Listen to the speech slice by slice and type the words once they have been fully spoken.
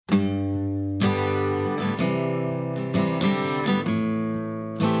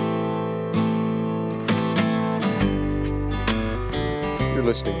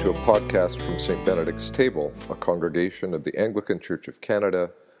listening to a podcast from St. Benedict's Table, a congregation of the Anglican Church of Canada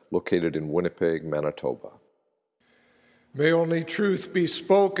located in Winnipeg, Manitoba. May only truth be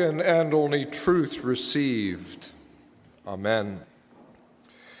spoken and only truth received. Amen.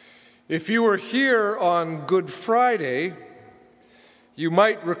 If you were here on Good Friday, you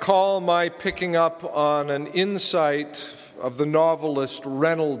might recall my picking up on an insight of the novelist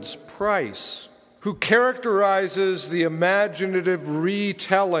Reynolds Price, who characterizes the imaginative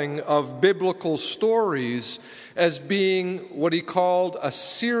retelling of biblical stories as being what he called a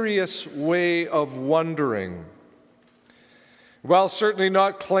serious way of wondering. While certainly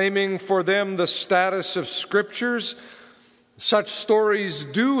not claiming for them the status of scriptures, such stories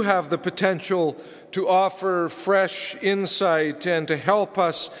do have the potential to offer fresh insight and to help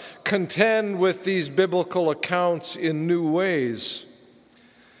us contend with these biblical accounts in new ways.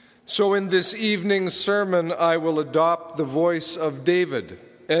 So in this evening's sermon, I will adopt the voice of David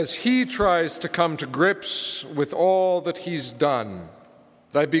as he tries to come to grips with all that he's done.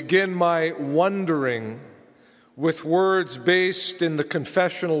 I begin my wondering with words based in the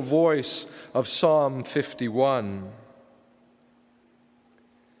confessional voice of Psalm 51.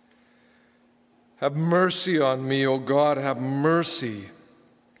 Have mercy on me, O God, have mercy.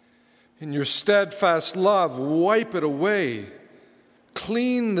 In your steadfast love, wipe it away.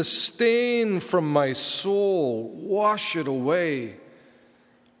 Clean the stain from my soul, wash it away.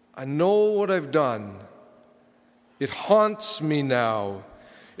 I know what I've done. It haunts me now.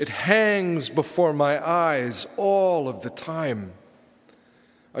 It hangs before my eyes all of the time.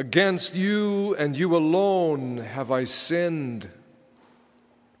 Against you and you alone have I sinned.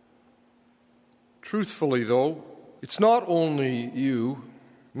 Truthfully, though, it's not only you.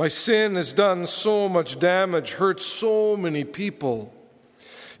 My sin has done so much damage, hurt so many people.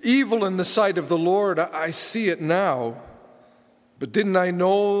 Evil in the sight of the Lord, I see it now. But didn't I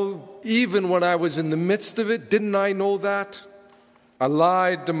know, even when I was in the midst of it, didn't I know that? I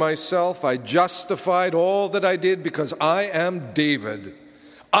lied to myself. I justified all that I did because I am David.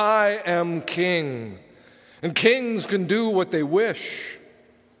 I am king. And kings can do what they wish.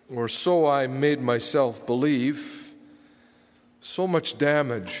 Or so I made myself believe. So much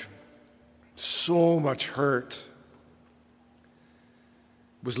damage. So much hurt.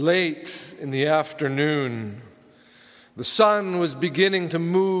 It was late in the afternoon. The sun was beginning to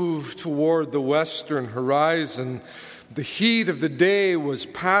move toward the western horizon. The heat of the day was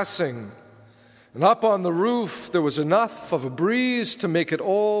passing. And up on the roof there was enough of a breeze to make it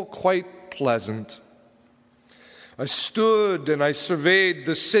all quite pleasant. I stood and I surveyed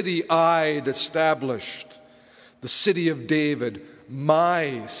the city I'd established, the city of David,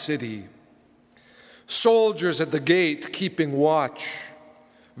 my city. Soldiers at the gate keeping watch.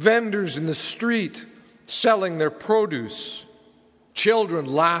 Vendors in the street selling their produce, children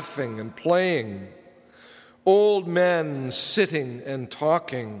laughing and playing, old men sitting and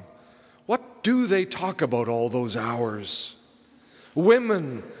talking. What do they talk about all those hours?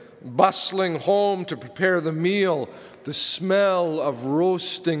 Women bustling home to prepare the meal, the smell of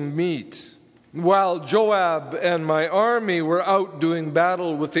roasting meat. While Joab and my army were out doing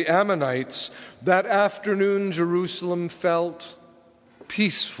battle with the Ammonites, that afternoon Jerusalem felt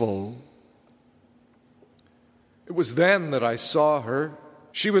peaceful. It was then that I saw her.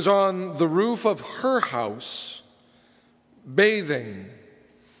 She was on the roof of her house, bathing,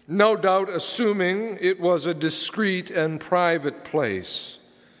 no doubt assuming it was a discreet and private place.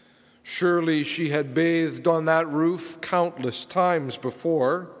 Surely she had bathed on that roof countless times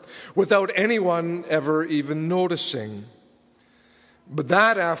before, without anyone ever even noticing. But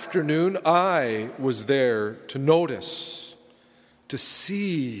that afternoon I was there to notice, to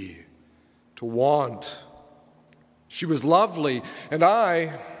see, to want. She was lovely, and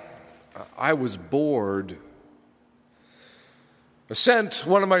I was bored. I sent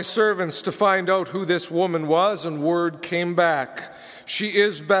one of my servants to find out who this woman was, and word came back. She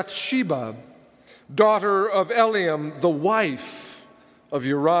is Bathsheba, daughter of Eliam, the wife of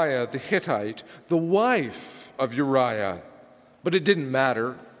Uriah the Hittite, the wife of Uriah. But it didn't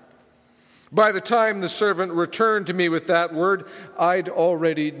matter. By the time the servant returned to me with that word, I'd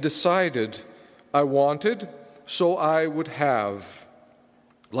already decided. I wanted, so I would have.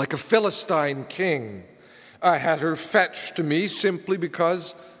 Like a Philistine king, I had her fetched to me simply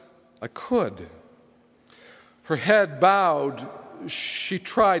because I could. Her head bowed, she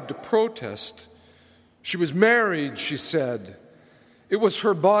tried to protest. She was married, she said. It was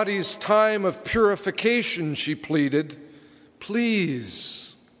her body's time of purification, she pleaded. Please.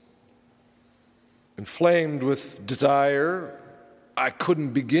 Inflamed with desire, I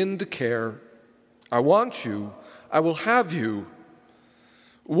couldn't begin to care. I want you. I will have you.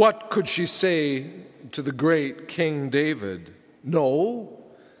 What could she say to the great King David? No,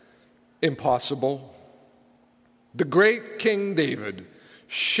 impossible. The great King David,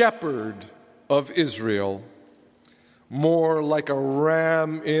 shepherd of Israel, more like a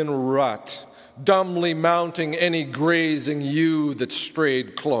ram in rut, dumbly mounting any grazing ewe that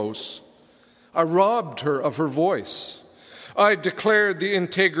strayed close. I robbed her of her voice. I declared the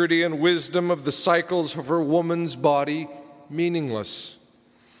integrity and wisdom of the cycles of her woman's body meaningless.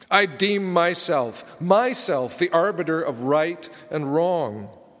 I deemed myself the arbiter of right and wrong,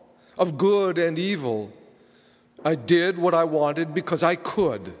 of good and evil. I did what I wanted because I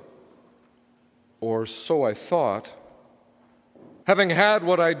could, or so I thought. Having had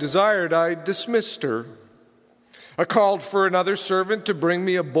what I desired, I dismissed her. I called for another servant to bring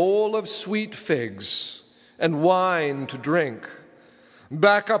me a bowl of sweet figs and wine to drink.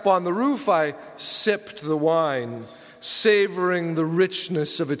 Back up on the roof, I sipped the wine, savoring the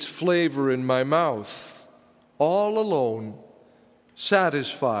richness of its flavor in my mouth, all alone,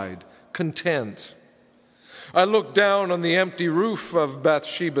 satisfied, content. I looked down on the empty roof of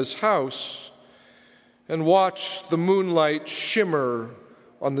Bathsheba's house and watched the moonlight shimmer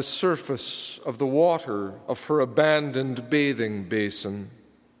on the surface of the water of her abandoned bathing basin.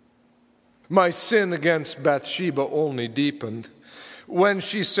 My sin against Bathsheba only deepened. When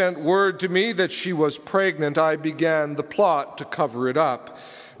she sent word to me that she was pregnant, I began the plot to cover it up.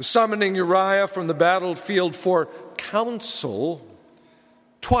 Summoning Uriah from the battlefield for counsel,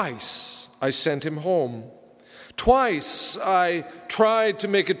 twice I sent him home. Twice I tried to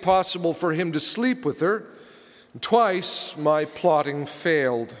make it possible for him to sleep with her. Twice my plotting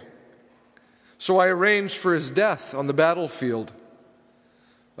failed. So I arranged for his death on the battlefield.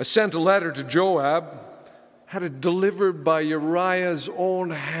 I sent a letter to Joab, had it delivered by Uriah's own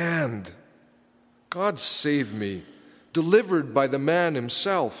hand. God save me, delivered by the man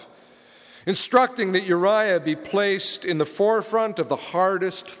himself, instructing that Uriah be placed in the forefront of the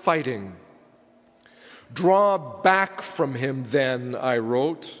hardest fighting. Draw back from him then, I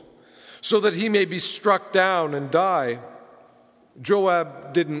wrote, so that he may be struck down and die.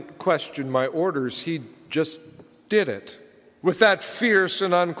 Joab didn't question my orders, he just did it. With that fierce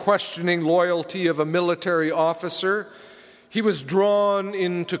and unquestioning loyalty of a military officer, he was drawn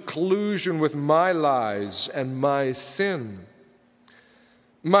into collusion with my lies and my sin.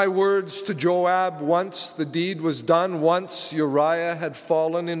 My words to Joab once the deed was done, once Uriah had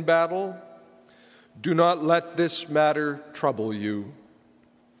fallen in battle: do not let this matter trouble you.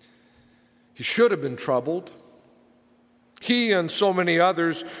 He should have been troubled. He and so many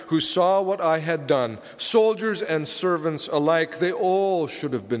others who saw what I had done, soldiers and servants alike, they all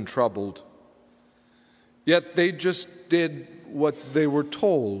should have been troubled. Yet they just did what they were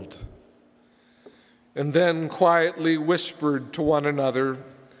told, and then quietly whispered to one another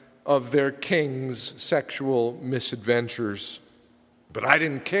of their king's sexual misadventures. But I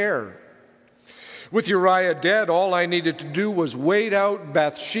didn't care. With Uriah dead, all I needed to do was wait out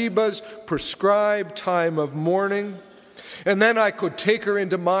Bathsheba's prescribed time of mourning, and then I could take her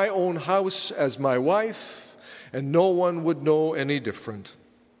into my own house as my wife, and no one would know any different.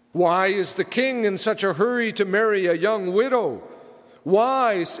 Why is the king in such a hurry to marry a young widow?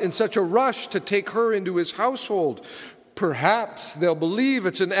 Why in such a rush to take her into his household? Perhaps they'll believe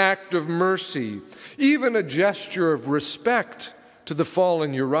it's an act of mercy, even a gesture of respect to the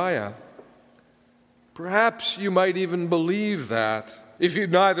fallen Uriah. Perhaps you might even believe that if you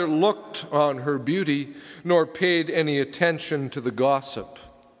neither looked on her beauty nor paid any attention to the gossip.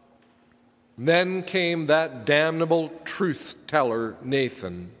 Then came that damnable truth-teller,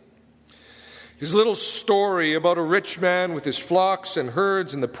 Nathan. His little story about a rich man with his flocks and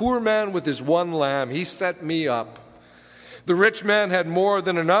herds and the poor man with his one lamb, he set me up. The rich man had more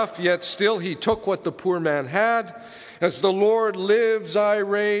than enough, yet still he took what the poor man had. As the Lord lives, I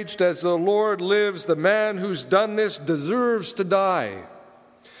raged, as the Lord lives, the man who's done this deserves to die.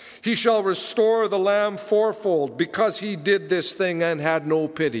 He shall restore the lamb fourfold because he did this thing and had no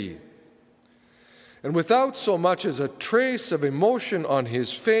pity. And without so much as a trace of emotion on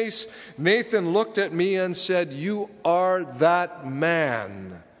his face, Nathan looked at me and said, "You are that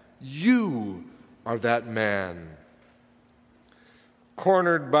man. You are that man."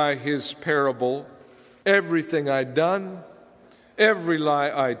 Cornered by his parable, everything I'd done, every lie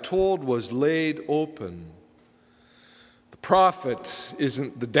I told was laid open. The prophet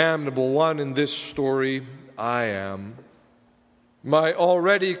isn't the damnable one in this story. I am. My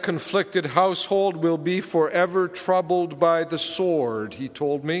already conflicted household will be forever troubled by the sword, he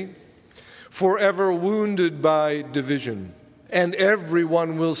told me, forever wounded by division. And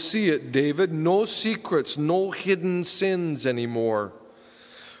everyone will see it, David. No secrets, no hidden sins anymore.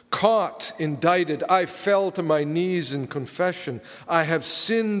 Caught, indicted, I fell to my knees in confession. I have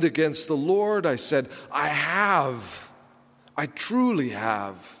sinned against the Lord, I said. I have. I truly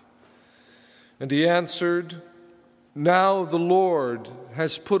have. And he answered, now the Lord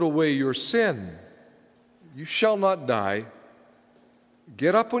has put away your sin. You shall not die.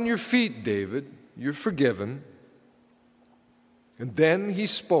 Get up on your feet, David. You're forgiven. And then he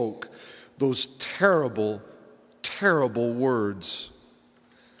spoke those terrible, terrible words.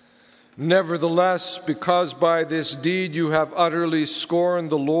 Nevertheless, because by this deed you have utterly scorned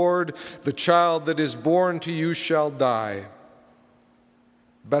the Lord, the child that is born to you shall die.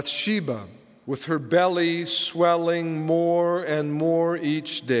 Bathsheba, with her belly swelling more and more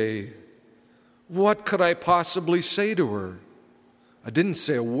each day. What could I possibly say to her? I didn't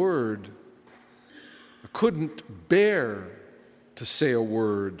say a word. I couldn't bear to say a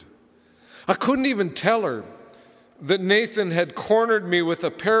word. I couldn't even tell her that Nathan had cornered me with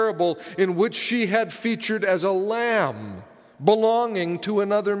a parable in which she had featured as a lamb belonging to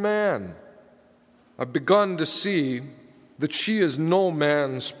another man. I've begun to see that she is no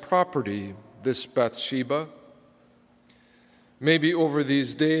man's property, this Bathsheba. Maybe over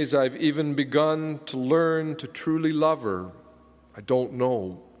these days I've even begun to learn to truly love her. I don't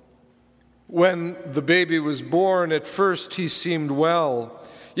know. When the baby was born, at first he seemed well.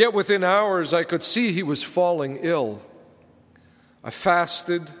 Yet within hours I could see he was falling ill. I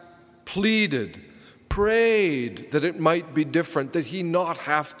fasted, pleaded, prayed that it might be different, that he not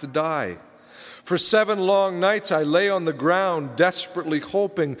have to die. For 7 long nights I lay on the ground, desperately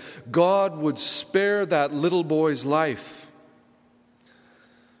hoping God would spare that little boy's life.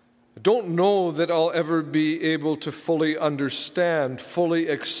 I don't know that I'll ever be able to fully understand, fully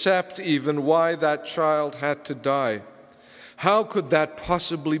accept even why that child had to die. How could that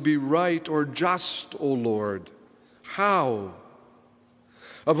possibly be right or just, O Lord? How?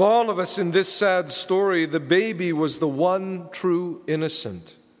 Of all of us in this sad story, the baby was the one true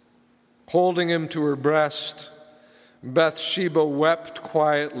innocent. Holding him to her breast, Bathsheba wept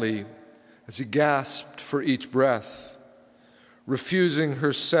quietly as he gasped for each breath, refusing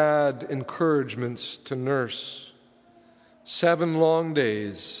her sad encouragements to nurse. 7 long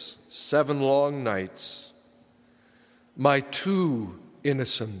days, 7 long nights. My 2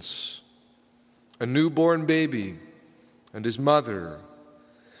 innocents, a newborn baby and his mother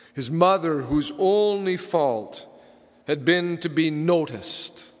whose only fault had been to be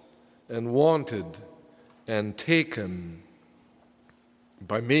noticed and wanted and taken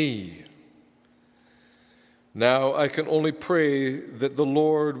by me. Now I can only pray that the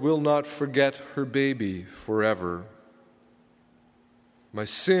Lord will not forget her baby forever. My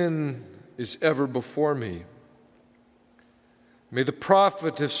sin is ever before me. May the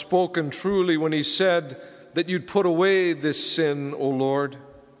prophet have spoken truly when he said that you'd put away this sin, O Lord.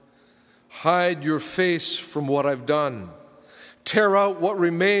 Hide your face from what I've done. Tear out what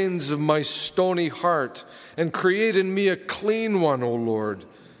remains of my stony heart and create in me a clean one, O Lord.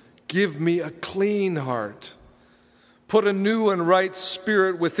 Give me a clean heart. Put a new and right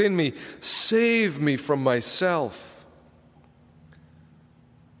spirit within me. Save me from myself.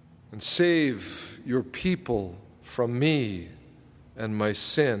 And save your people from me and my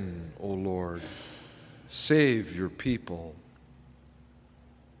sin, O Lord. Save your people.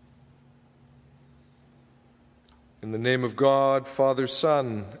 In the name of God, Father,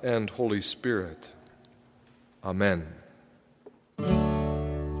 Son, and Holy Spirit. Amen.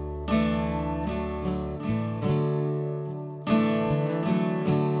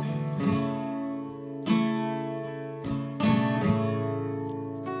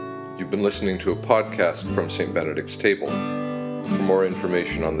 You've been listening to a podcast from St. Benedict's Table. For more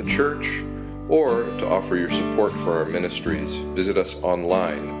information on the church or to offer your support for our ministries, visit us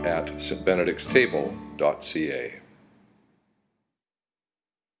online at stbenedictstable.ca.